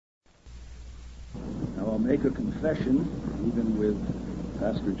make a confession, even with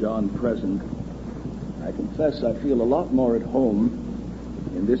Pastor John present. I confess I feel a lot more at home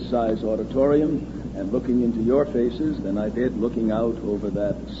in this size auditorium and looking into your faces than I did looking out over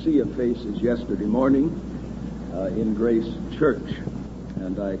that sea of faces yesterday morning in Grace Church.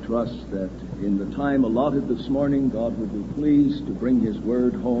 And I trust that in the time allotted this morning, God would be pleased to bring His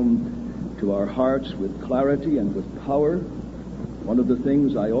Word home to our hearts with clarity and with power. One of the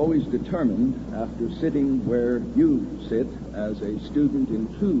things I always determined after sitting where you sit as a student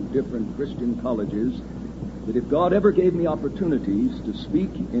in two different Christian colleges, that if God ever gave me opportunities to speak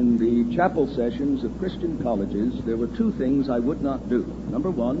in the chapel sessions of Christian colleges, there were two things I would not do. Number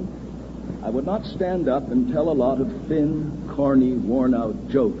one, I would not stand up and tell a lot of thin, corny, worn-out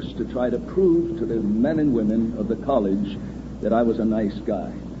jokes to try to prove to the men and women of the college that I was a nice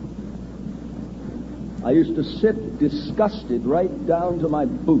guy. I used to sit disgusted right down to my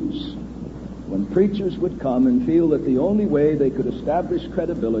boots when preachers would come and feel that the only way they could establish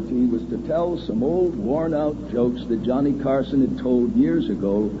credibility was to tell some old worn-out jokes that Johnny Carson had told years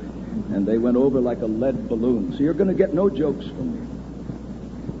ago, and they went over like a lead balloon. So you're going to get no jokes from me.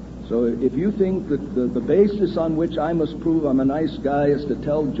 So if you think that the basis on which I must prove I'm a nice guy is to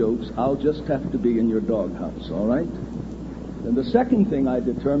tell jokes, I'll just have to be in your doghouse, all right? And the second thing I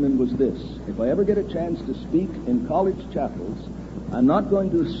determined was this: if I ever get a chance to speak in college chapels, I'm not going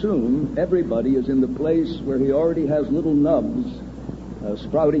to assume everybody is in the place where he already has little nubs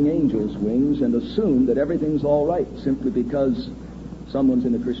sprouting angel's wings and assume that everything's all right simply because someone's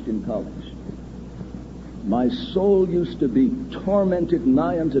in a Christian college. My soul used to be tormented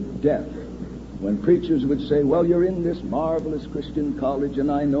nigh unto death when preachers would say, well, you're in this marvelous Christian college,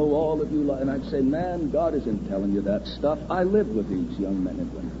 and I know all of you. And I'd say, man, God isn't telling you that stuff. I live with these young men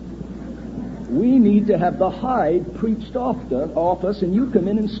and women. We need to have the hide preached off us, and you come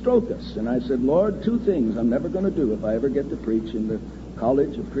in and stroke us. And I said, Lord, two things I'm never going to do if I ever get to preach in the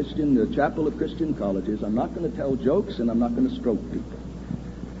college of Christian, the chapel of Christian colleges. I'm not going to tell jokes, and I'm not going to stroke people.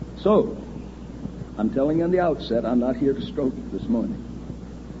 So, I'm telling you in the outset, I'm not here to stroke you this morning.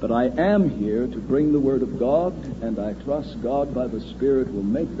 But I am here to bring the Word of God, and I trust God by the Spirit will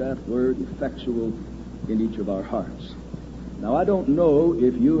make that Word effectual in each of our hearts. Now, I don't know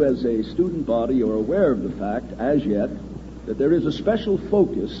if you as a student body are aware of the fact, as yet, that there is a special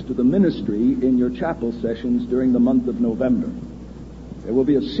focus to the ministry in your chapel sessions during the month of November. There will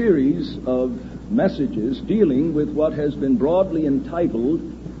be a series of messages dealing with what has been broadly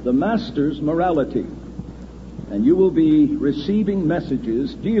entitled the Master's Morality. And you will be receiving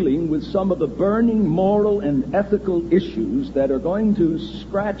messages dealing with some of the burning moral and ethical issues that are going to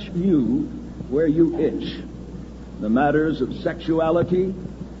scratch you where you itch. The matters of sexuality,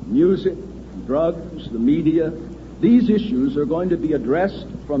 music, drugs, the media. These issues are going to be addressed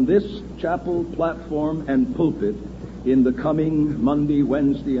from this chapel platform and pulpit in the coming Monday,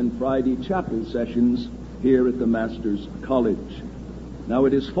 Wednesday, and Friday chapel sessions here at the Masters College. Now,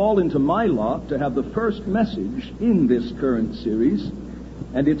 it has fallen to my lot to have the first message in this current series,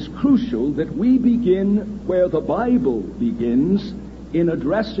 and it's crucial that we begin where the Bible begins in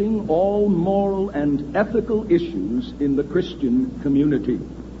addressing all moral and ethical issues in the Christian community.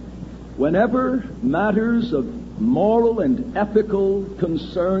 Whenever matters of moral and ethical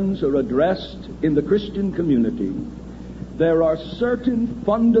concerns are addressed in the Christian community, there are certain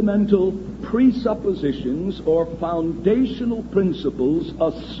fundamental presuppositions or foundational principles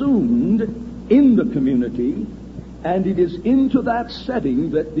assumed in the community, and it is into that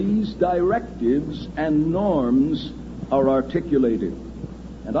setting that these directives and norms are articulated.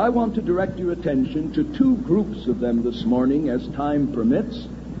 And I want to direct your attention to two groups of them this morning as time permits,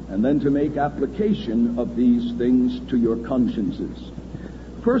 and then to make application of these things to your consciences.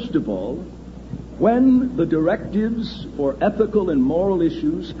 First of all, when the directives for ethical and moral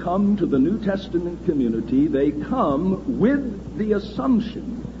issues come to the New Testament community, they come with the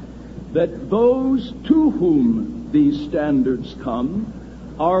assumption that those to whom these standards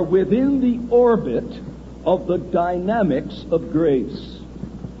come are within the orbit of the dynamics of grace.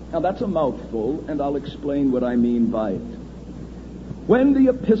 Now, that's a mouthful, and I'll explain what I mean by it. When the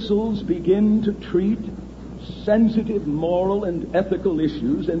epistles begin to treat sensitive moral and ethical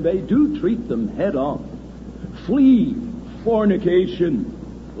issues, and they do treat them head on. Flee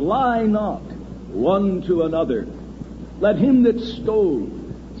fornication, lie not one to another. Let him that stole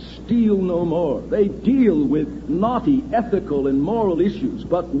steal no more. They deal with knotty ethical and moral issues.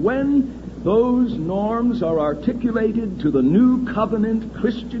 But when those norms are articulated to the new covenant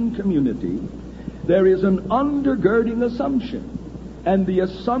Christian community, there is an undergirding assumption. And the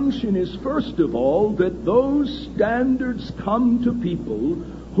assumption is, first of all, that those standards come to people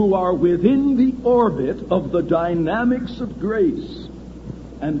who are within the orbit of the dynamics of grace.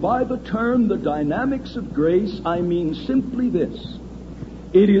 And by the term the dynamics of grace, I mean simply this.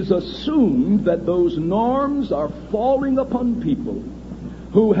 It is assumed that those norms are falling upon people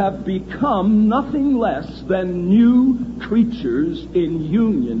who have become nothing less than new creatures in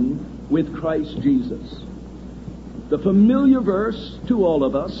union with Christ Jesus. The familiar verse to all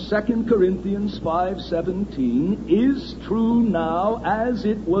of us, 2 Corinthians 5:17, is true now as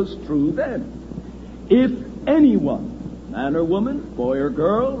it was true then. If anyone, man or woman, boy or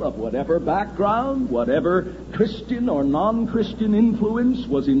girl, of whatever background, whatever Christian or non-Christian influence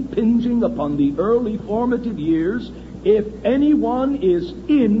was impinging upon the early formative years, if anyone is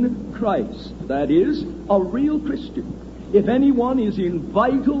in Christ, that is, a real Christian, if anyone is in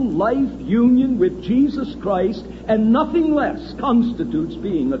vital life union with Jesus Christ, and nothing less constitutes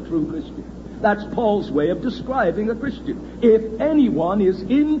being a true Christian. That's Paul's way of describing a Christian. If anyone is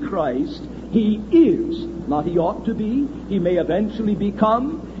in Christ, he is, not he ought to be, he may eventually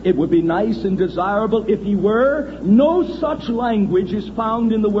become. It would be nice and desirable if he were. No such language is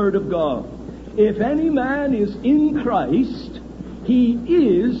found in the Word of God. If any man is in Christ, he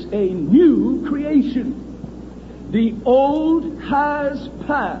is a new creation. The old has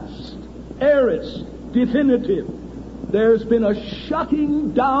passed. Aorist, definitive. There's been a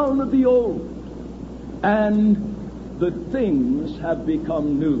shutting down of the old. And the things have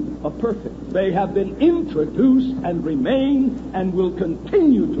become new, perfect. They have been introduced and remain and will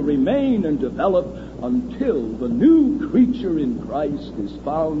continue to remain and develop until the new creature in Christ is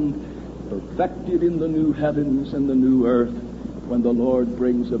found perfected in the new heavens and the new earth, when the Lord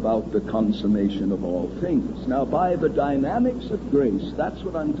brings about the consummation of all things. Now, by the dynamics of grace, that's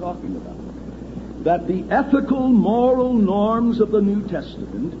what I'm talking about. That the ethical, moral norms of the New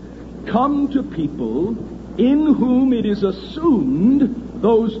Testament come to people in whom it is assumed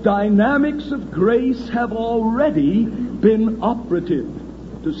those dynamics of grace have already been operative.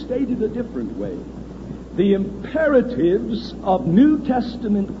 To state it a different way, the imperatives of New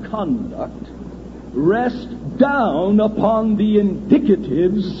Testament conduct rest down upon the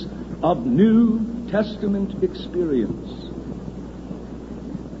indicatives of New Testament experience.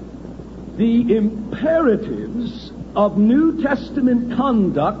 The imperatives of New Testament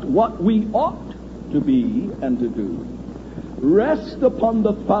conduct, what we ought to be and to do, rest upon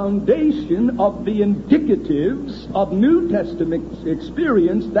the foundation of the indicatives of New Testament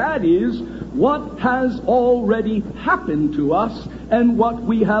experience, that is, what has already happened to us and what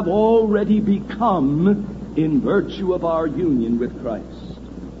we have already become in virtue of our union with Christ.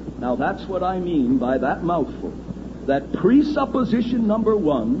 Now that's what I mean by that mouthful. That presupposition number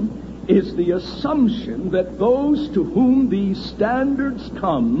one is the assumption that those to whom these standards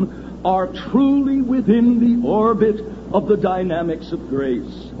come are truly within the orbit of the dynamics of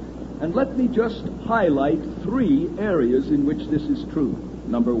grace. And let me just highlight 3 areas in which this is true.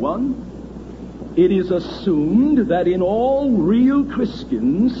 Number one, it is assumed that in all real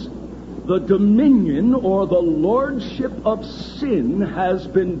Christians, the dominion or the lordship of sin has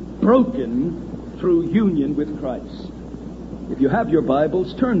been broken through union with Christ. If you have your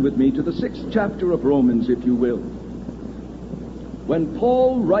Bibles, turn with me to the 6th chapter of Romans, if you will. When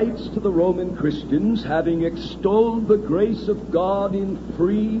Paul writes to the Roman Christians, having extolled the grace of God in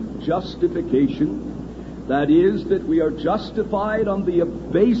free justification, that is, that we are justified on the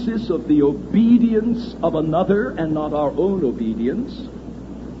basis of the obedience of another and not our own obedience,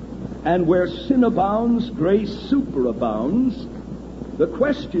 and where sin abounds, grace superabounds, the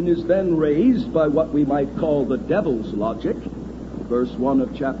question is then raised by what we might call the devil's logic. Verse 1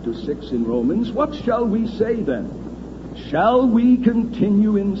 of chapter 6 in Romans, what shall we say then? Shall we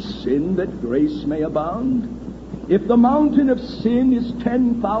continue in sin that grace may abound? If the mountain of sin is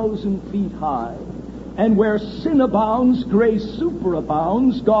 10,000 feet high, and where sin abounds, grace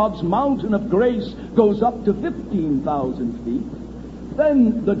superabounds, God's mountain of grace goes up to 15,000 feet,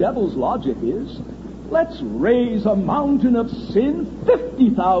 then the devil's logic is, let's raise a mountain of sin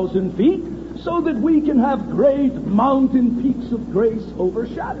 50,000 feet so that we can have great mountain peaks of grace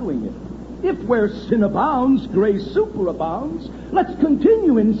overshadowing it. If where sin abounds, grace superabounds, let's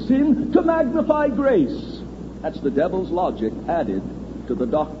continue in sin to magnify grace. That's the devil's logic added to the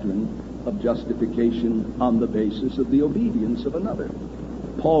doctrine of justification on the basis of the obedience of another.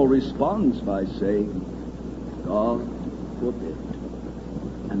 Paul responds by saying, God forbid.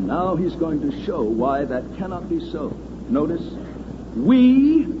 And now he's going to show why that cannot be so. Notice,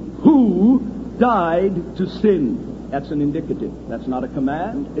 we who died to sin. That's an indicative. That's not a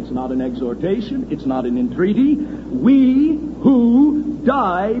command. It's not an exhortation. It's not an entreaty. We who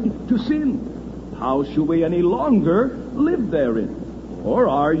died to sin. How shall we any longer live therein? Or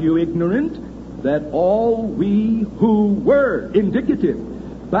are you ignorant that all we who were,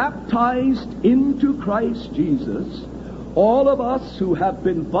 indicative, baptized into Christ Jesus, all of us who have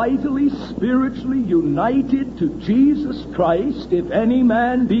been vitally, spiritually united to Jesus Christ, if any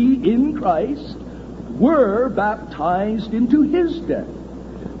man be in Christ, were baptized into his death?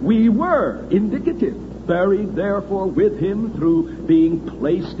 We were, indicative, buried therefore with him through being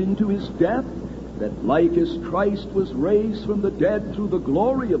placed into his death, that like as Christ was raised from the dead through the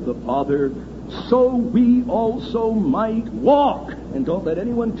glory of the Father, so we also might walk. And don't let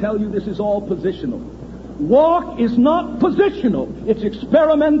anyone tell you this is all positional. Walk is not positional. It's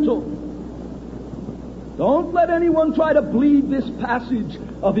experimental. Don't let anyone try to bleed this passage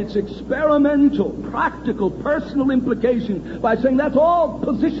of its experimental, practical, personal implication by saying that's all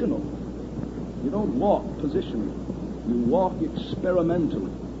positional. You don't walk positionally. You walk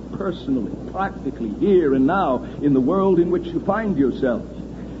experimentally, personally, practically, here and now in the world in which you find yourself,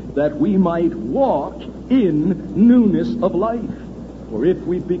 that we might walk in newness of life. For if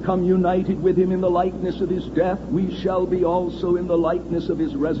we become united with him in the likeness of his death, we shall be also in the likeness of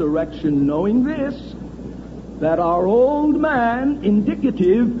his resurrection, knowing this, that our old man,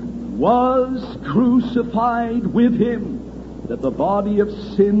 indicative, was crucified with him, that the body of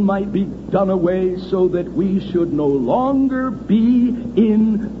sin might be done away, so that we should no longer be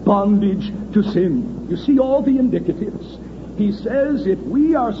in bondage to sin. You see all the indicatives. He says if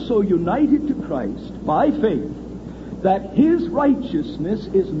we are so united to Christ by faith that his righteousness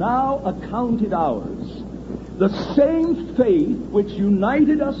is now accounted ours, the same faith which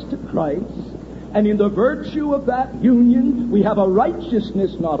united us to Christ, and in the virtue of that union we have a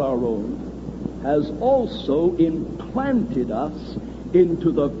righteousness not our own, has also implanted us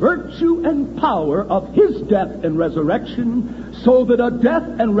into the virtue and power of his death and resurrection, so that a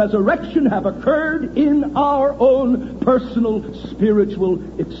death and resurrection have occurred in our own personal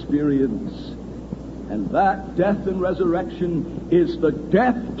spiritual experience. And that death and resurrection is the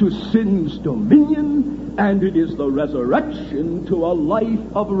death to sin's dominion, and it is the resurrection to a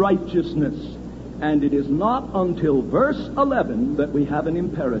life of righteousness. And it is not until verse 11 that we have an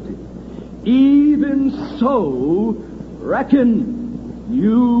imperative. Even so, reckon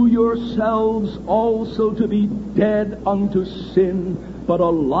you yourselves also to be dead unto sin, but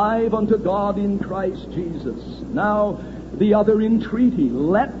alive unto God in Christ Jesus. Now, the other entreaty,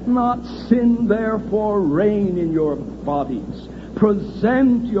 let not sin therefore reign in your bodies.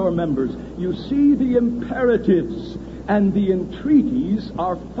 Present your members. You see, the imperatives and the entreaties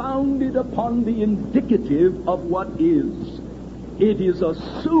are founded upon the indicative of what is. It is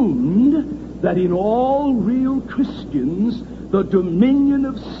assumed that in all real Christians, the dominion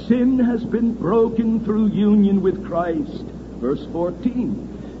of sin has been broken through union with Christ. Verse 14.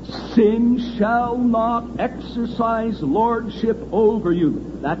 Sin shall not exercise lordship over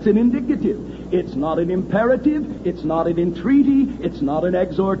you. That's an indicative. It's not an imperative. It's not an entreaty. It's not an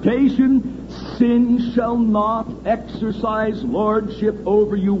exhortation. Sin shall not exercise lordship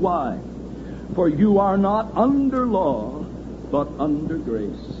over you. Why? For you are not under law, but under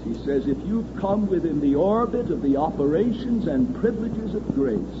grace. He says, if you've come within the orbit of the operations and privileges of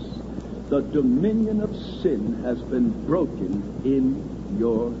grace, the dominion of sin has been broken in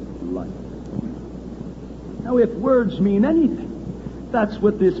your life. Now, if words mean anything, that's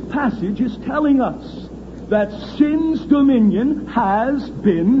what this passage is telling us, that sin's dominion has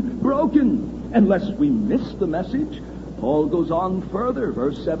been broken. Unless we miss the message, Paul goes on further,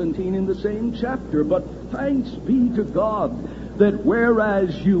 verse 17 in the same chapter, but thanks be to God that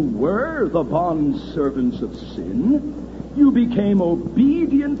whereas you were the bondservants of sin, you became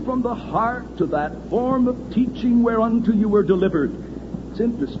obedient from the heart to that form of teaching whereunto you were delivered. It's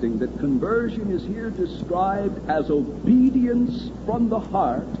interesting that conversion is here described as obedience from the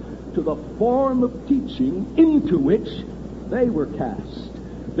heart to the form of teaching into which they were cast.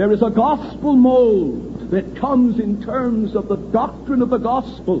 There is a gospel mold that comes in terms of the doctrine of the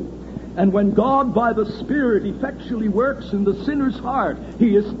gospel. And when God by the Spirit effectually works in the sinner's heart,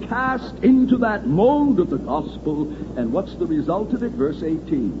 he is cast into that mold of the gospel. And what's the result of it? Verse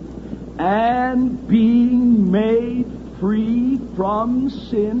 18. And being made free from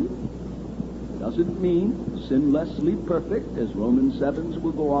sin doesn't mean sinlessly perfect, as Romans 7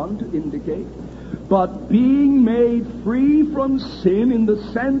 will go on to indicate, but being made free from sin in the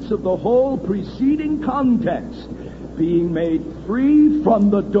sense of the whole preceding context, being made free from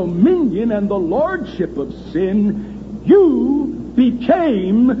the dominion and the lordship of sin, you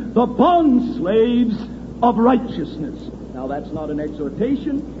became the bondslaves of righteousness. Now, that's not an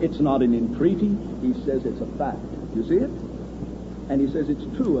exhortation, it's not an entreaty. He says it's a fact. You see it? And he says it's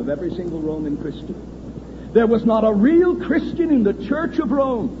true of every single Roman Christian. There was not a real Christian in the Church of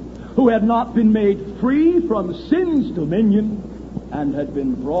Rome who had not been made free from sin's dominion and had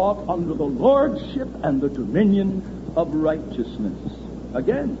been brought under the lordship and the dominion of righteousness.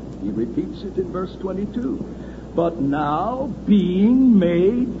 Again, he repeats it in verse 22. But now, being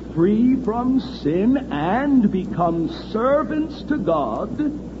made free from sin and become servants to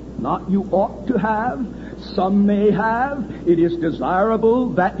God, not you ought to have, some may have, it is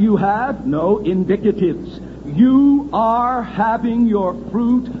desirable that you have, no indicatives. You are having your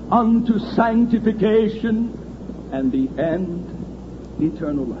fruit unto sanctification, and the end,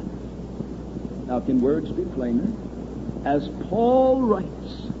 eternal life. Now, can words be plainer? As Paul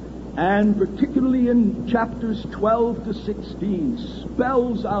writes, and particularly in chapters 12 to 16,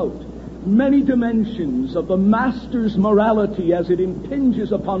 spells out many dimensions of the master's morality as it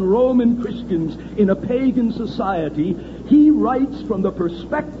impinges upon Roman Christians in a pagan society, he writes from the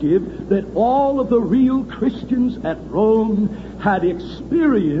perspective that all of the real Christians at Rome had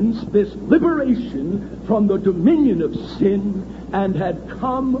experienced this liberation from the dominion of sin and had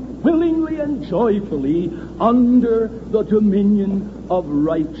come willingly and joyfully under the dominion of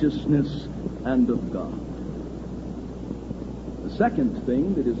righteousness and of God. The second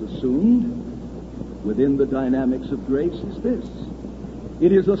thing that is assumed within the dynamics of grace is this.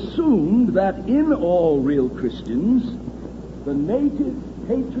 It is assumed that in all real Christians, the native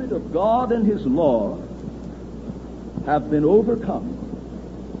hatred of God and His law have been overcome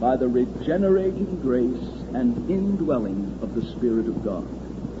by the regenerating grace and indwelling of the Spirit of God.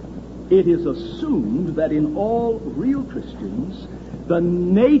 It is assumed that in all real Christians, the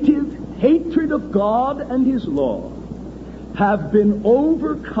native hatred of God and His law have been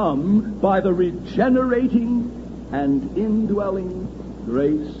overcome by the regenerating and indwelling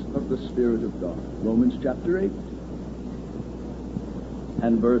grace of the Spirit of God. Romans chapter 8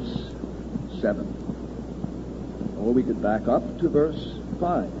 and verse 7. Or we could back up to verse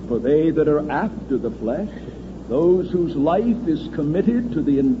 5. For they that are after the flesh, those whose life is committed to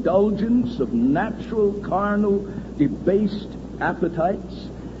the indulgence of natural, carnal, debased appetites,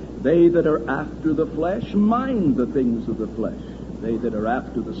 they that are after the flesh mind the things of the flesh. They that are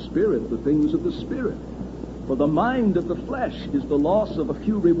after the Spirit, the things of the Spirit. For the mind of the flesh is the loss of a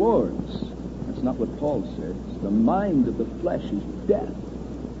few rewards. That's not what Paul says. The mind of the flesh is death.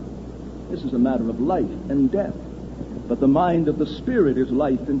 This is a matter of life and death. But the mind of the Spirit is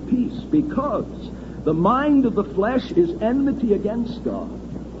life and peace, because the mind of the flesh is enmity against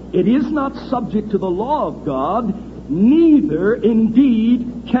God. It is not subject to the law of God, neither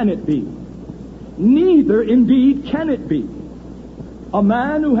indeed can it be. Neither indeed can it be. A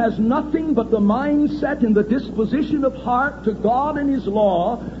man who has nothing but the mindset and the disposition of heart to God and His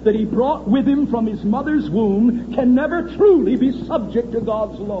law that he brought with him from his mother's womb can never truly be subject to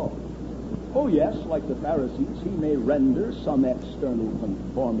God's law. Oh yes, like the Pharisees, he may render some external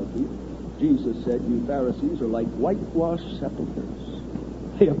conformity. Jesus said, you Pharisees are like whitewashed sepulchres.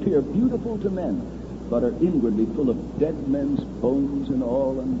 They appear beautiful to men, but are inwardly full of dead men's bones and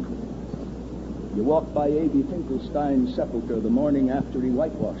all unclean. You walk by A.B. Finkelstein's sepulcher the morning after he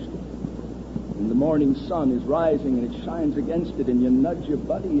whitewashed it. And the morning sun is rising and it shines against it, and you nudge your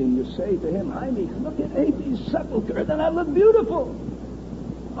buddy and you say to him, Jaime, look at A.B.'s sepulcher. Doesn't that look beautiful?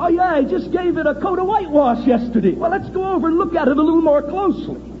 Oh, yeah, I just gave it a coat of whitewash yesterday. Well, let's go over and look at it a little more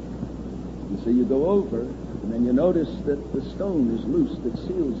closely. And so you go over, and then you notice that the stone is loose that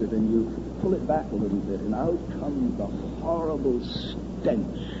seals it, and you pull it back a little bit, and out comes the horrible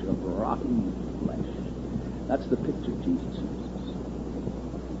stench of rotten flesh. That's the picture Jesus uses.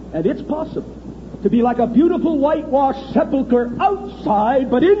 And it's possible to be like a beautiful whitewashed sepulcher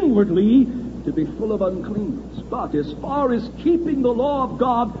outside, but inwardly to be full of uncleanness. But as far as keeping the law of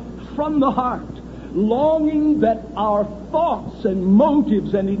God from the heart, longing that our thoughts and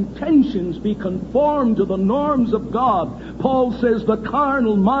motives and intentions be conformed to the norms of God, Paul says the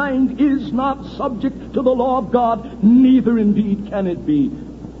carnal mind is not subject to the law of God, neither indeed can it be.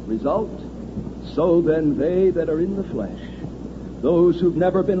 Result, so then they that are in the flesh, those who've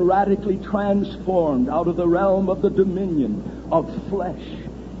never been radically transformed out of the realm of the dominion of flesh,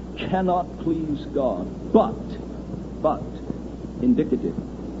 cannot please God. But, indicative,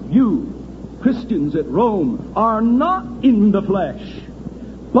 you, Christians at Rome, are not in the flesh,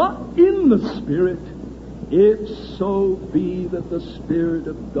 but in the Spirit, if so be that the Spirit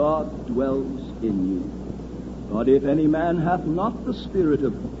of God dwells in you. But if any man hath not the Spirit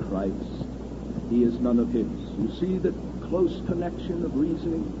of Christ, he is none of his. You see the close connection of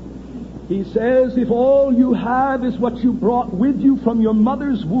reasoning? He says, if all you have is what you brought with you from your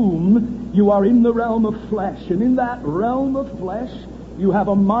mother's womb, you are in the realm of flesh. And in that realm of flesh, You have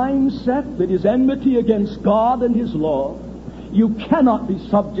a mindset that is enmity against God and His law. You cannot be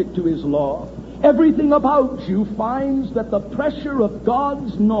subject to His law. Everything about you finds that the pressure of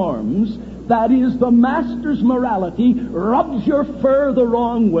God's norms, that is the master's morality, rubs your fur the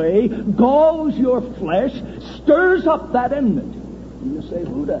wrong way, galls your flesh, stirs up that enmity. And you say,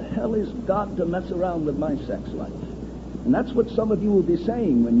 who the hell is God to mess around with my sex life? And that's what some of you will be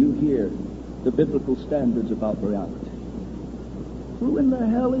saying when you hear the biblical standards about morality. Who in the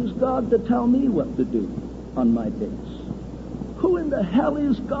hell is God to tell me what to do on my dates? Who in the hell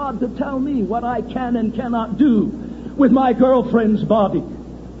is God to tell me what I can and cannot do with my girlfriend's body?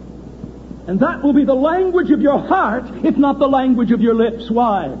 And that will be the language of your heart, if not the language of your lips.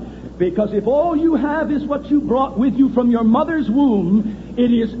 Why? Because if all you have is what you brought with you from your mother's womb,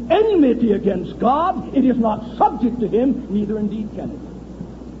 it is enmity against God. It is not subject to Him, neither indeed can it.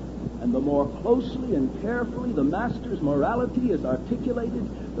 And the more closely and carefully the master's morality is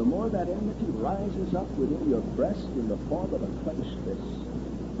articulated, the more that enmity rises up within your breast in the form of a clenched fist.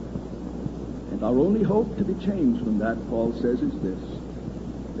 And our only hope to be changed from that, Paul says, is this: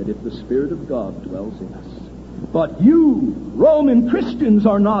 that if the Spirit of God dwells in us. But you, Roman Christians,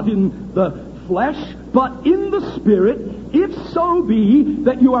 are not in the flesh, but in the Spirit, if so be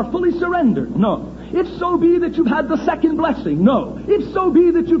that you are fully surrendered. No. If so be that you've had the second blessing. No. If so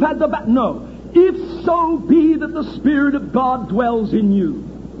be that you've had the no. If so be that the Spirit of God dwells in you.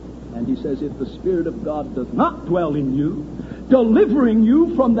 And he says, if the Spirit of God does not dwell in you, delivering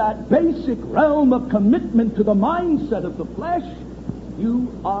you from that basic realm of commitment to the mindset of the flesh, you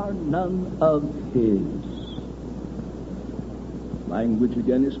are none of His. Language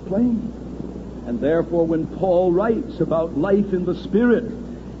again is plain. And therefore when Paul writes about life in the Spirit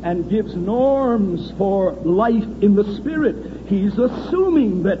and gives norms for life in the Spirit, he's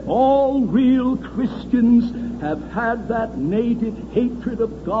assuming that all real Christians have had that native hatred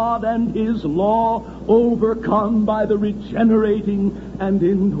of God and His law overcome by the regenerating and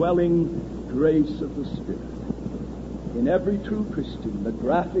indwelling grace of the Spirit. In every true Christian, the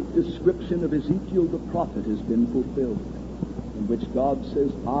graphic description of Ezekiel the prophet has been fulfilled, in which God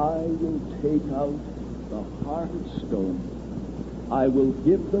says, I will take out the heart of stone. I will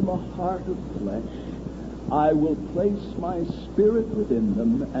give them a heart of flesh. I will place my Spirit within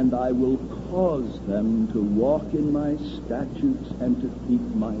them, and I will cause them to walk in my statutes and to keep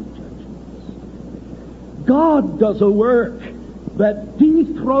my judgments. God does a work that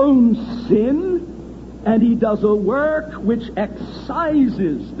dethrones sin, and He does a work which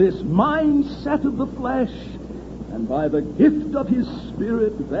excises this mindset of the flesh. And by the gift of His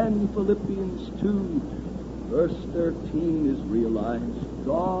Spirit, then, Philippians 2, verse 13 is realized.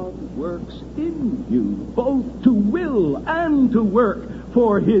 God works in you, both to will and to work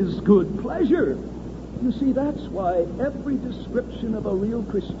for His good pleasure. You see, that's why every description of a real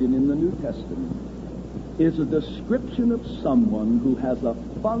Christian in the New Testament is a description of someone who has a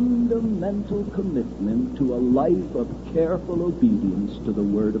fundamental commitment to a life of careful obedience to the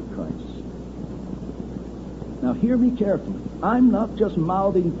Word of Christ. Now, hear me carefully. I'm not just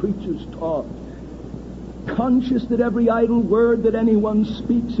mouthing preachers' talk, conscious that every idle word that anyone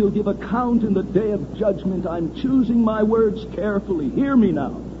speaks he'll give account in the day of judgment. I'm choosing my words carefully. Hear me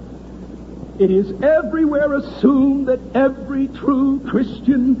now. It is everywhere assumed that every true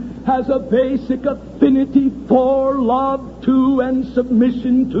Christian has a basic affinity for, love to, and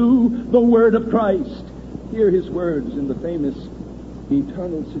submission to the Word of Christ. Hear His words in the famous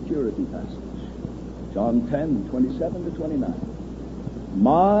eternal security passage. John 10, 27 to 29.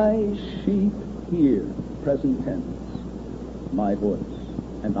 My sheep hear, present tense, my voice,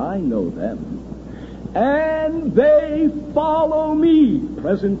 and I know them, and they follow me,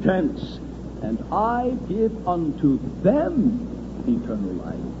 present tense, and I give unto them eternal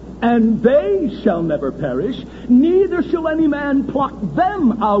life, and they shall never perish, neither shall any man pluck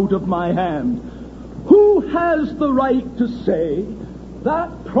them out of my hand. Who has the right to say,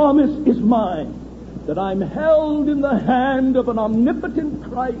 that promise is mine, that I'm held in the hand of an omnipotent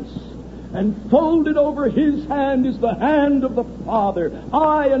Christ, and folded over His hand is the hand of the Father.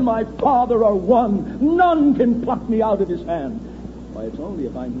 I and my Father are one. None can pluck me out of His hand. Why, it's only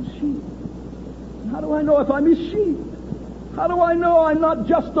if I'm His sheep. How do I know if I'm His sheep? How do I know I'm not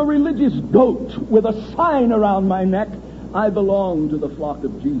just a religious goat with a sign around my neck? I belong to the flock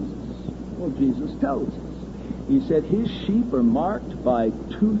of Jesus. Well, Jesus tells us. He said His sheep are marked by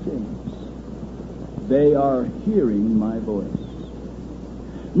two things. They are hearing my voice.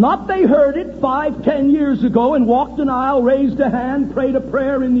 Not they heard it 5-10 years ago and walked an aisle, raised a hand, prayed a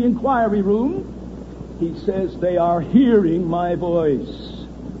prayer in the inquiry room. He says they are hearing my voice.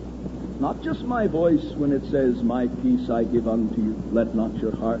 Not just my voice when it says, my peace I give unto you, let not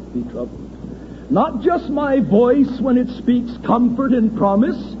your heart be troubled. Not just my voice when it speaks comfort and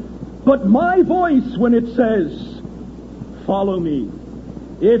promise, but my voice when it says, follow me.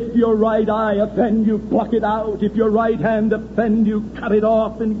 If your right eye offend you, pluck it out. If your right hand offend you, cut it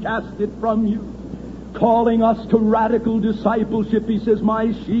off and cast it from you. Calling us to radical discipleship, he says,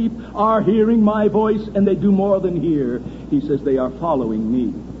 my sheep are hearing my voice, and they do more than hear. He says, they are following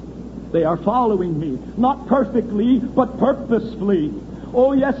me. They are following me. Not perfectly, but purposefully.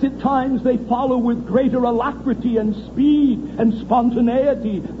 Oh, yes, at times they follow with greater alacrity and speed and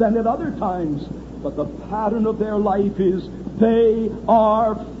spontaneity than at other times. But the pattern of their life is they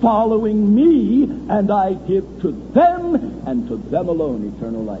are following me, and I give to them and to them alone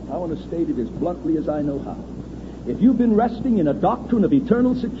eternal life. I want to state it as bluntly as I know how. If you've been resting in a doctrine of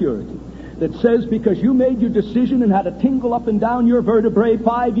eternal security that says because you made your decision and had a tingle up and down your vertebrae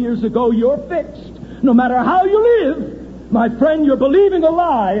 5 years ago, you're fixed, no matter how you live, my friend, you're believing a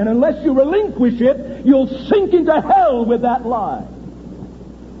lie, and unless you relinquish it, you'll sink into hell with that lie.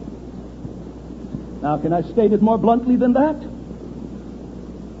 Now, can I state it more bluntly than that?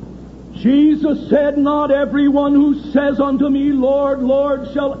 Jesus said, not everyone who says unto me, Lord,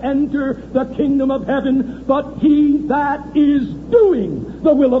 Lord, shall enter the kingdom of heaven, but he that is doing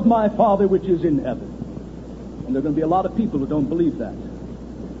the will of my Father which is in heaven. And there are going to be a lot of people who don't believe that.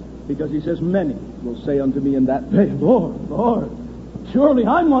 Because he says, many will say unto me in that day, Lord, Lord, surely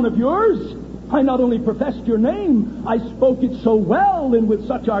I'm one of yours. I not only professed your name, I spoke it so well and with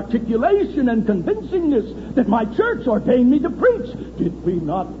such articulation and convincingness that my church ordained me to preach. Did we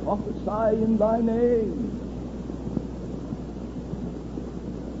not prophesy in thy name?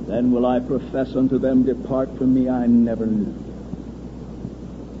 Then will I profess unto them, depart from me, I never knew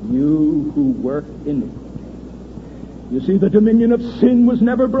you who work iniquity. You see, the dominion of sin was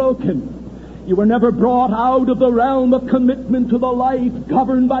never broken. You were never brought out of the realm of commitment to the life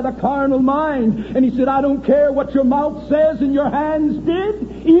governed by the carnal mind. And he said, I don't care what your mouth says and your hands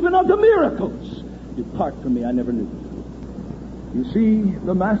did, even unto miracles. Depart from me, I never knew you. You see,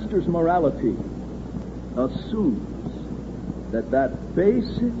 the Master's morality assumes that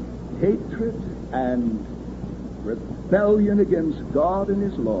basic hatred and rebellion against God and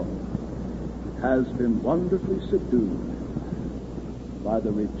his law has been wonderfully subdued by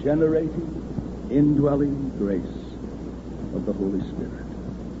the regenerating, indwelling grace of the Holy Spirit.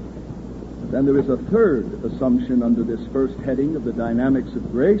 But then there is a third assumption under this first heading of the dynamics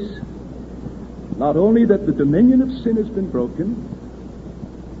of grace. Not only that the dominion of sin has been broken,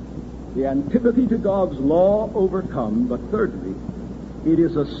 the antipathy to God's law overcome, but thirdly, it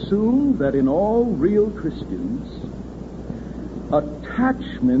is assumed that in all real Christians,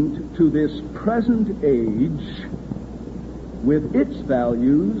 attachment to this present age with its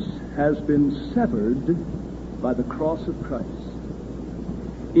values has been severed by the cross of Christ.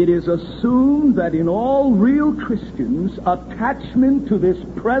 It is assumed that in all real Christians, attachment to this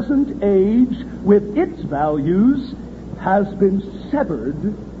present age with its values has been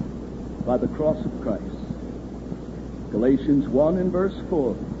severed by the cross of Christ. Galatians 1 and verse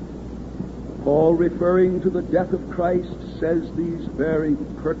 4. Paul, referring to the death of Christ, says these very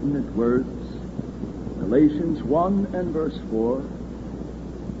pertinent words. Galatians 1 and verse 4.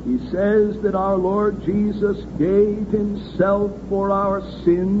 He says that our Lord Jesus gave himself for our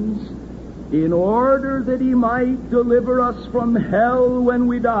sins in order that he might deliver us from hell when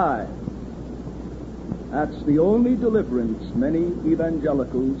we die. That's the only deliverance many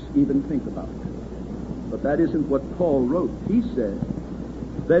evangelicals even think about. But that isn't what Paul wrote. He said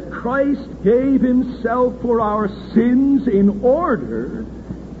that Christ gave himself for our sins in order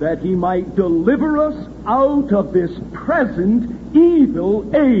that he might deliver us out of this present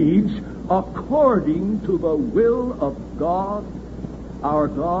evil age according to the will of God, our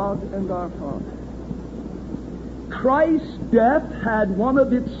God and our Father. Christ's death had one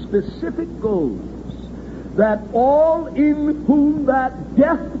of its specific goals, that all in whom that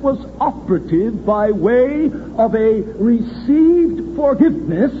death was operative by way of a received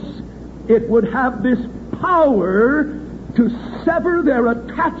forgiveness, it would have this power to sever their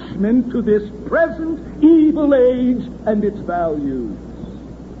attachment to this present evil age and its values.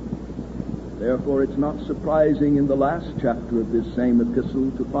 Therefore, it's not surprising in the last chapter of this same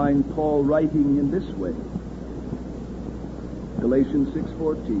epistle to find Paul writing in this way. Galatians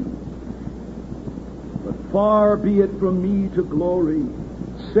 6:14. But far be it from me to glory,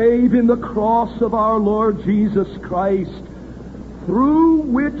 save in the cross of our Lord Jesus Christ, through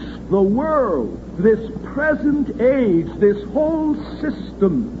which the world, this present age, this whole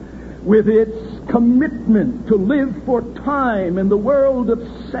system, with its commitment to live for time in the world of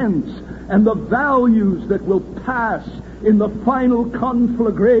sense, and the values that will pass in the final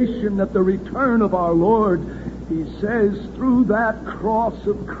conflagration at the return of our Lord, he says, through that cross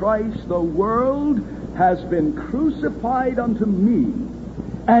of Christ, the world has been crucified unto me,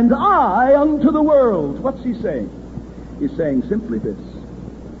 and I unto the world. What's he saying? He's saying simply this,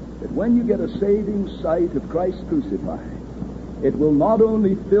 that when you get a saving sight of Christ crucified, it will not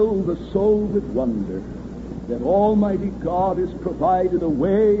only fill the soul with wonder that Almighty God has provided a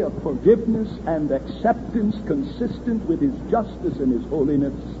way of forgiveness and acceptance consistent with His justice and His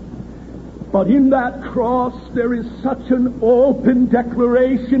holiness, but in that cross there is such an open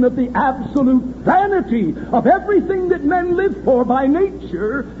declaration of the absolute vanity of everything that men live for by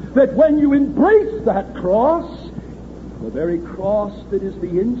nature, that when you embrace that cross, the very cross that is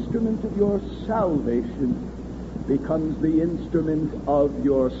the instrument of your salvation becomes the instrument of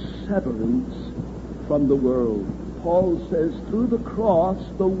your severance from the world. Paul says, through the cross,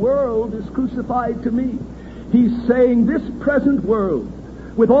 the world is crucified to me. He's saying this present world,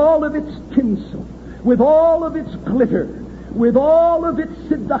 with all of its tinsel, with all of its glitter, with all of its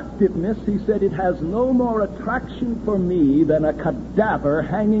seductiveness, he said, it has no more attraction for me than a cadaver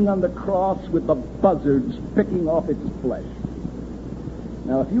hanging on the cross with the buzzards picking off its flesh.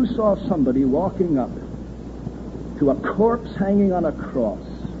 Now, if you saw somebody walking up to a corpse hanging on a cross,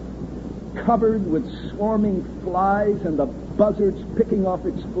 covered with swarming flies and the buzzards picking off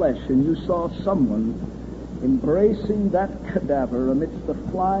its flesh, and you saw someone embracing that cadaver amidst the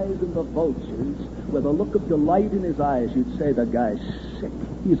flies and the vultures with a look of delight in his eyes, you'd say, the guy's sick.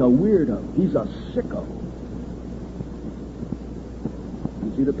 He's a weirdo. He's a sicko.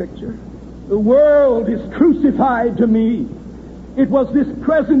 You see the picture? The world is crucified to me. It was this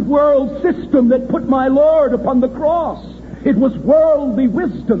present world system that put my Lord upon the cross. It was worldly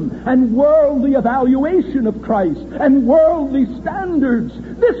wisdom and worldly evaluation of Christ and worldly standards.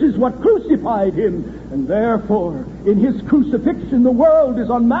 This is what crucified him. And therefore, in his crucifixion, the world is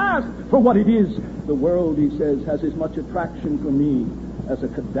unmasked for what it is. The world, he says, has as much attraction for me as a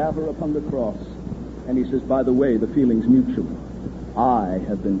cadaver upon the cross. And he says, by the way, the feeling's mutual. I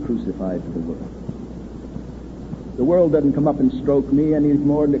have been crucified to the world. The world doesn't come up and stroke me any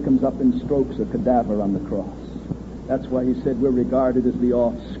more than it comes up and strokes a cadaver on the cross. That's why he said we're regarded as the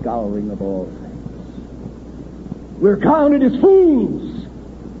offscouring of all things. We're counted as fools.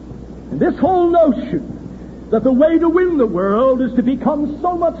 And this whole notion that the way to win the world is to become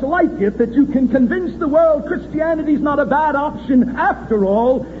so much like it that you can convince the world Christianity's not a bad option after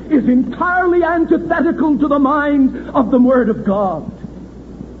all is entirely antithetical to the mind of the Word of God.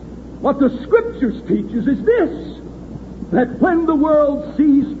 What the Scriptures teaches is this, that when the world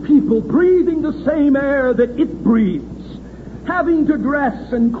sees people breathing the same air that it breathes, having to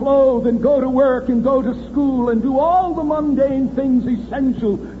dress and clothe and go to work and go to school and do all the mundane things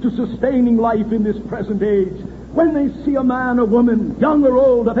essential to sustaining life in this present age, when they see a man or woman, young or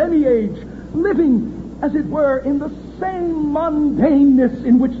old, of any age, living, as it were, in the same mundaneness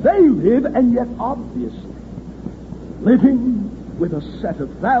in which they live, and yet obviously living with a set of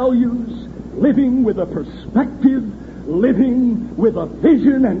values, living with a perspective, living with a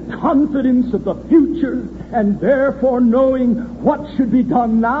vision and confidence of the future, and therefore knowing what should be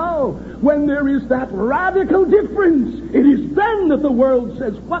done now, when there is that radical difference, it is then that the world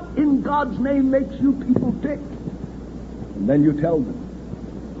says, what in God's name makes you people tick? And then you tell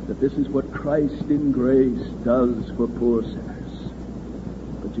them that this is what Christ in grace does for poor sinners.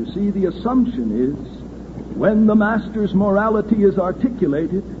 But you see, the assumption is, when the Master's morality is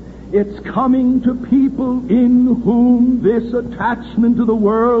articulated, it's coming to people in whom this attachment to the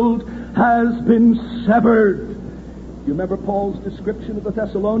world has been severed. You remember Paul's description of the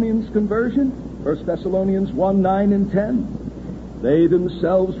Thessalonians' conversion? 1 Thessalonians 1, 9 and 10. They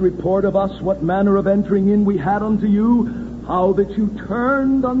themselves report of us what manner of entering in we had unto you, how that you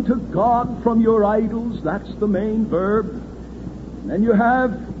turned unto God from your idols. That's the main verb. And then you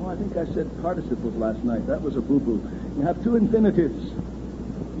have, I think I said participles last night. That was a boo-boo. You have two infinitives.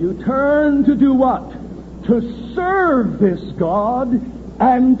 You turn to do what? To serve this God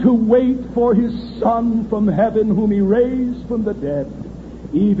and to wait for His Son from heaven, whom He raised from the dead,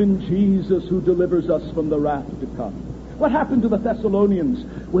 even Jesus, who delivers us from the wrath to come. What happened to the Thessalonians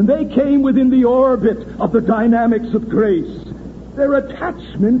when they came within the orbit of the dynamics of grace? Their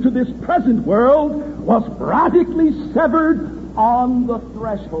attachment to this present world was radically severed on the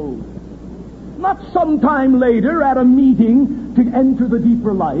threshold. Not sometime later at a meeting to enter the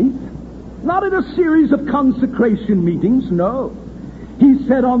deeper life. Not at a series of consecration meetings, no. He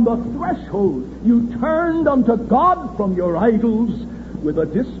said on the threshold, you turned unto God from your idols with a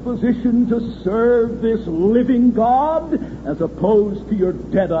disposition to serve this living God as opposed to your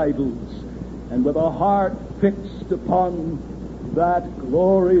dead idols. and with a heart fixed upon that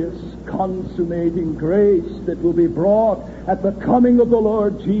glorious consummating grace that will be brought at the coming of the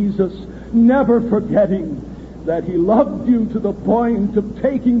Lord Jesus, never forgetting that he loved you to the point of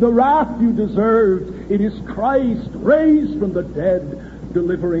taking the wrath you deserved. It is Christ raised from the dead,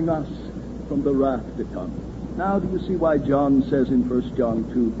 delivering us from the wrath to come. Now do you see why John says in 1 John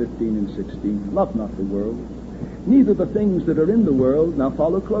 2:15 and 16, love not the world, neither the things that are in the world. Now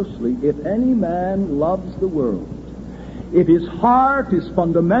follow closely. If any man loves the world, if his heart is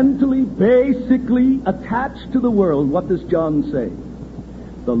fundamentally, basically attached to the world, what does John say?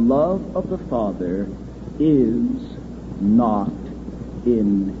 The love of the Father is not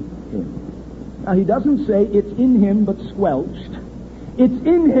in him. Now he doesn't say it's in him but squelched. It's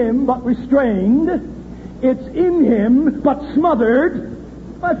in him but restrained. It's in him but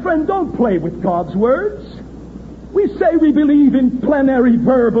smothered. My friend, don't play with God's words. We say we believe in plenary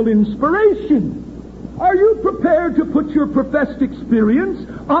verbal inspiration. Are you prepared to put your professed experience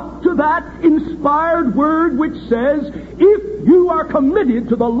up to that inspired word which says, if you are committed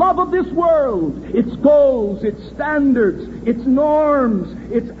to the love of this world, its goals, its standards, its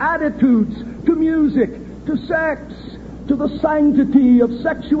norms, its attitudes, to music, to sex, to the sanctity of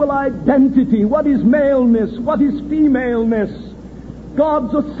sexual identity, what is maleness, what is femaleness,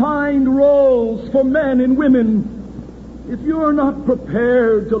 God's assigned roles for men and women, if you're not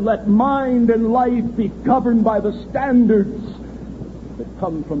prepared to let mind and life be governed by the standards that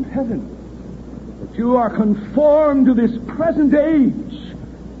come from heaven, that you are conformed to this present age,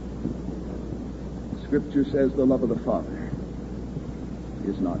 Scripture says the love of the Father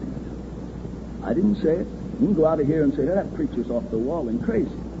is not in you. I didn't say it. You can go out of here and say, that preacher's off the wall and crazy.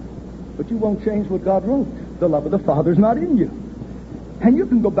 But you won't change what God wrote. The love of the Father's not in you. And you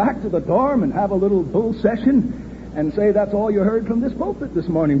can go back to the dorm and have a little bull session and say that's all you heard from this pulpit this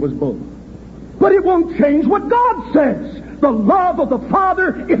morning was bull. But it won't change what God says. The love of the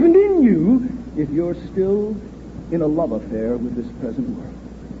Father isn't in you if you're still in a love affair with this present world.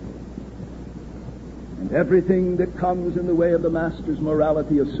 And everything that comes in the way of the Master's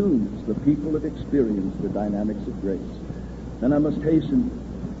morality assumes the people have experienced the dynamics of grace. Then I must hasten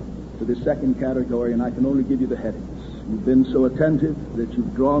to the second category, and I can only give you the headings. You've been so attentive that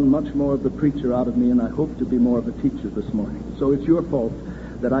you've drawn much more of the preacher out of me, and I hope to be more of a teacher this morning. So it's your fault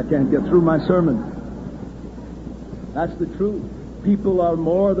that I can't get through my sermon. That's the truth. People are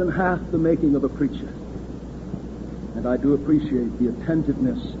more than half the making of a preacher. And I do appreciate the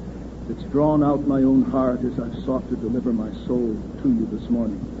attentiveness that's drawn out my own heart as I've sought to deliver my soul to you this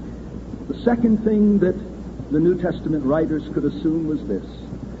morning. The second thing that the New Testament writers could assume was this: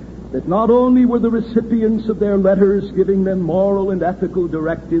 that not only were the recipients of their letters giving them moral and ethical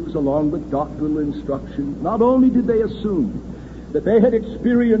directives along with doctrinal instruction, not only did they assume that they had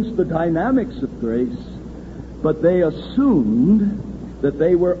experienced the dynamics of grace, but they assumed that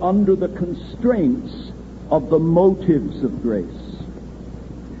they were under the constraints of the motives of grace.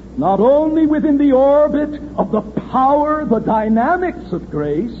 Not only within the orbit of the power, the dynamics of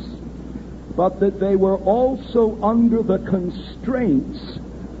grace, but that they were also under the constraints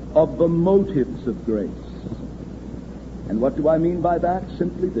of the motives of grace. And what do I mean by that?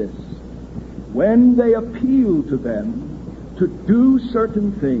 Simply this: when they appeal to them to do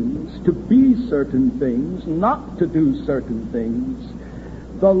certain things, to be certain things, not to do certain things,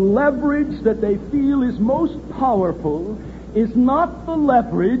 the leverage that they feel is most powerful is not the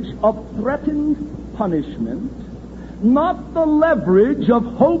leverage of threatened punishment, not the leverage of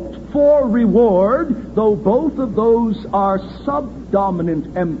hoped-for reward, though both of those are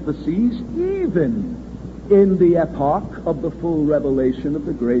subdominant emphases, even in the epoch of the full revelation of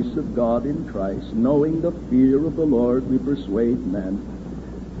the grace of God in Christ. Knowing the fear of the Lord, we persuade men.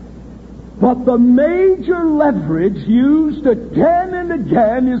 But the major leverage used again and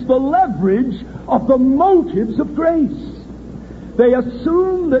again is the leverage of the motives of grace. They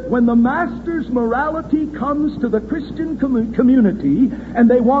assume that when the Master's morality comes to the Christian community and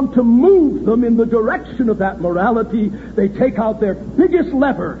they want to move them in the direction of that morality, they take out their biggest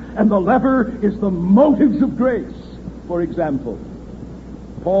lever, and the lever is the motives of grace. For example,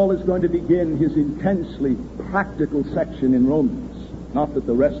 Paul is going to begin his intensely practical section in Romans. Not that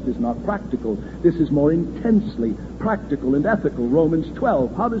the rest is not practical. This is more intensely practical and ethical. Romans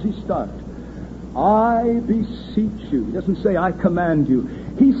 12. How does he start? I beseech you. He doesn't say, I command you.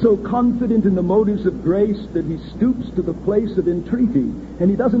 He's so confident in the motives of grace that he stoops to the place of entreaty, and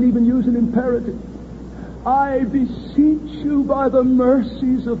he doesn't even use an imperative. I beseech you by the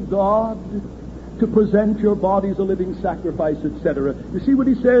mercies of God to present your bodies a living sacrifice, etc. You see what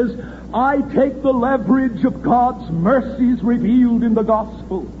he says? I take the leverage of God's mercies revealed in the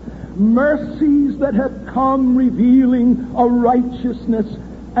gospel. Mercies that have come revealing a righteousness,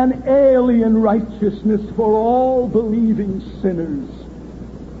 an alien righteousness for all believing sinners.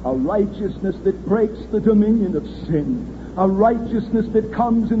 A righteousness that breaks the dominion of sin. A righteousness that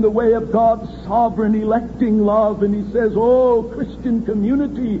comes in the way of God's sovereign electing love. And he says, oh, Christian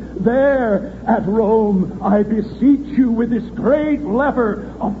community, there at Rome, I beseech you with this great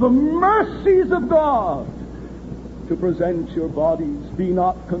lever of the mercies of God to present your bodies. Be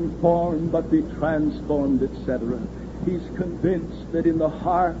not conformed, but be transformed, etc. He's convinced that in the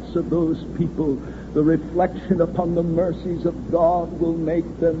hearts of those people, the reflection upon the mercies of God will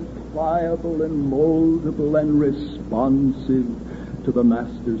make them pliable and moldable and responsive to the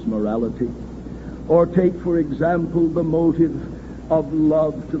Master's morality. Or take, for example, the motive of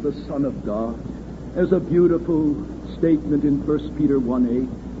love to the Son of God. There's a beautiful statement in 1 Peter 1:8.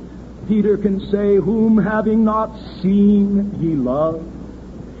 Peter can say, whom having not seen ye love,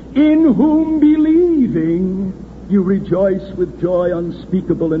 in whom believing you rejoice with joy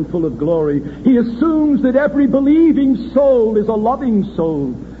unspeakable and full of glory. He assumes that every believing soul is a loving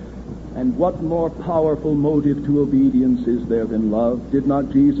soul. And what more powerful motive to obedience is there than love? Did not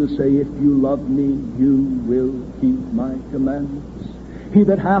Jesus say, if you love me, you will keep my commandments? He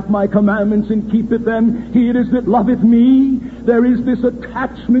that hath my commandments and keepeth them, he it is that loveth me. There is this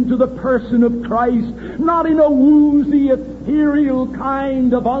attachment to the person of Christ, not in a woozy, ethereal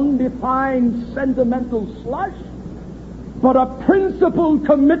kind of undefined sentimental slush, but a principled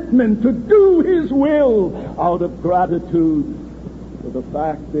commitment to do his will out of gratitude for the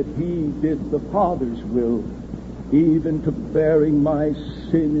fact that he did the Father's will, even to bearing my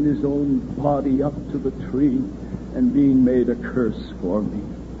sin in his own body up to the tree and being made a curse for me.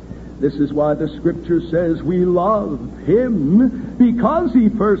 This is why the Scripture says we love him because he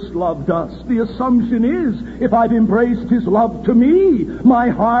first loved us. The assumption is, if I've embraced his love to me, my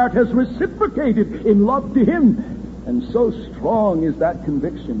heart has reciprocated in love to him. And so strong is that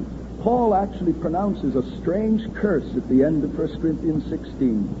conviction, Paul actually pronounces a strange curse at the end of 1 Corinthians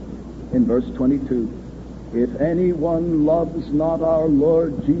 16 in verse 22. If anyone loves not our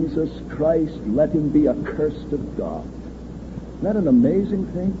Lord Jesus Christ, let him be accursed of God. Isn't that an amazing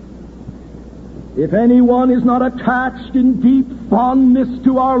thing? If anyone is not attached in deep fondness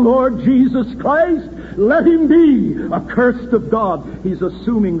to our Lord Jesus Christ, let him be accursed of God. He's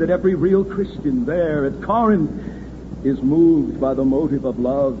assuming that every real Christian there at Corinth is moved by the motive of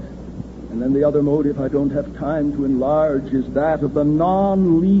love. And then the other motive I don't have time to enlarge is that of the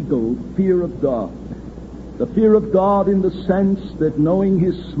non-legal fear of God. The fear of God in the sense that knowing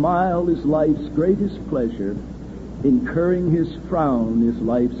his smile is life's greatest pleasure, incurring his frown is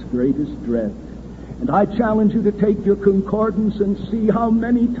life's greatest dread. And I challenge you to take your concordance and see how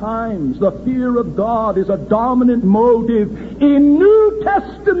many times the fear of God is a dominant motive in New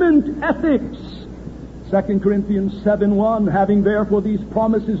Testament ethics. 2 Corinthians 7:1, having therefore these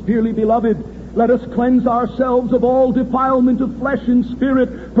promises, dearly beloved, let us cleanse ourselves of all defilement of flesh and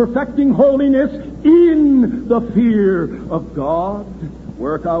spirit, perfecting holiness in the fear of God.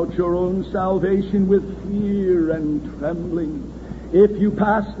 Work out your own salvation with fear and trembling. If you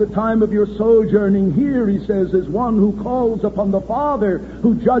pass the time of your sojourning here, he says, as one who calls upon the Father,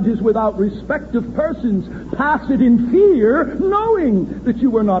 who judges without respect of persons, pass it in fear, knowing that you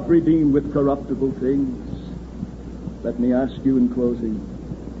were not redeemed with corruptible things. Let me ask you in closing,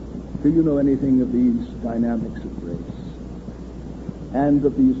 do you know anything of these dynamics of grace? And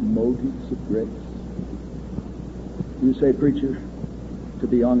of these motives of grace? You say, preacher, to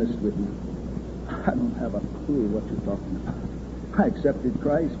be honest with you, I don't have a clue what you're talking about. I accepted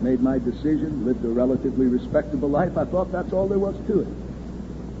Christ, made my decision, lived a relatively respectable life. I thought that's all there was to it.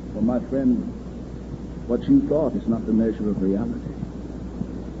 Well, my friend, what you thought is not the measure of reality.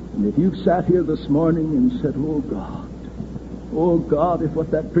 And if you've sat here this morning and said, oh God, if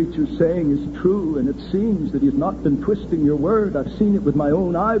what that preacher's saying is true, and it seems that he's not been twisting your word, I've seen it with my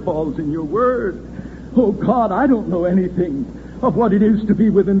own eyeballs in your word. Oh God, I don't know anything of what it is to be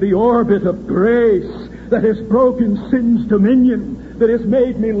within the orbit of grace that has broken sin's dominion, that has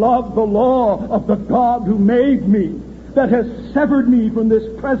made me love the law of the God who made me, that has severed me from this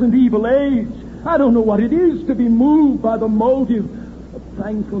present evil age. I don't know what it is to be moved by the motive of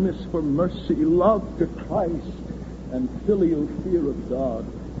thankfulness for mercy, love to Christ, and filial fear of God.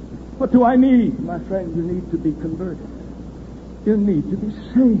 What do I need? My friend, you need to be converted. You need to be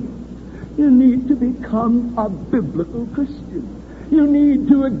saved. You need to become a biblical Christian. You need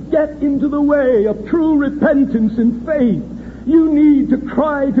to get into the way of true repentance and faith. You need to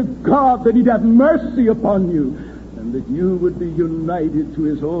cry to God that he'd have mercy upon you, and that you would be united to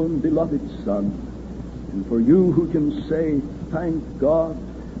his own beloved Son. And for you who can say, thank God,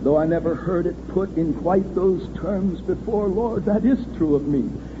 Though I never heard it put in quite those terms before, Lord, that is true of me.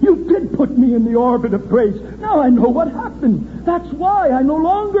 You did put me in the orbit of grace. Now I know what happened. That's why I no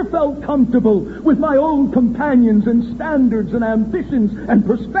longer felt comfortable with my old companions and standards and ambitions and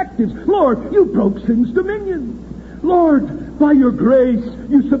perspectives. Lord, you broke sin's dominion. Lord, by your grace,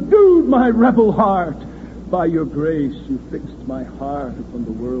 you subdued my rebel heart. By your grace, you fixed my heart upon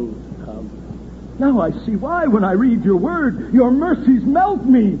the world to come. Now I see why, when I read your word, your mercies melt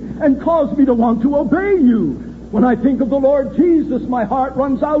me and cause me to want to obey you. When I think of the Lord Jesus, my heart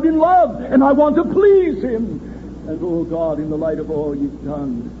runs out in love, and I want to please him. And, oh God, in the light of all you've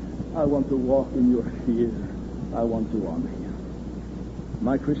done, I want to walk in your fear. I want to honor you.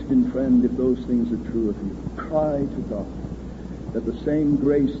 My Christian friend, if those things are true of you, cry to God that the same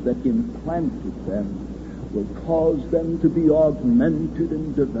grace that implanted them will cause them to be augmented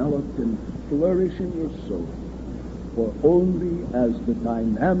and developed and flourish in your soul. For only as the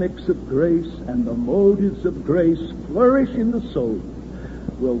dynamics of grace and the motives of grace flourish in the soul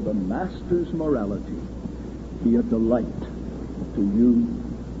will the Master's morality be a delight to you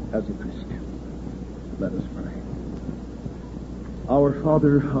as a Christian. Let us pray. Our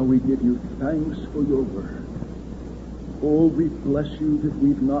Father, how we give you thanks for your word. Oh, we bless you that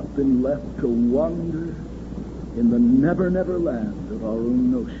we've not been left to wander in the never land of our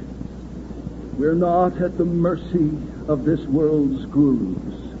own notions. We're not at the mercy of this world's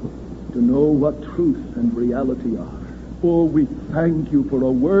gurus to know what truth and reality are. Oh, we thank you for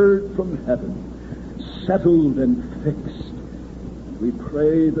a word from heaven, settled and fixed. We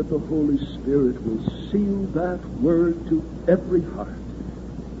pray that the Holy Spirit will seal that word to every heart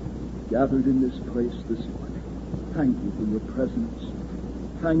gathered in this place this morning. Thank you for your presence.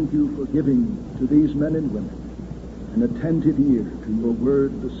 Thank you for giving to these men and women an attentive ear to your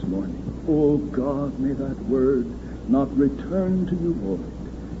word this morning. Oh God, may that word not return to you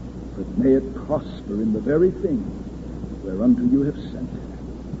void, but may it prosper in the very thing whereunto you have sent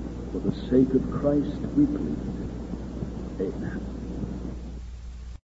it. For the sake of Christ we plead. Amen.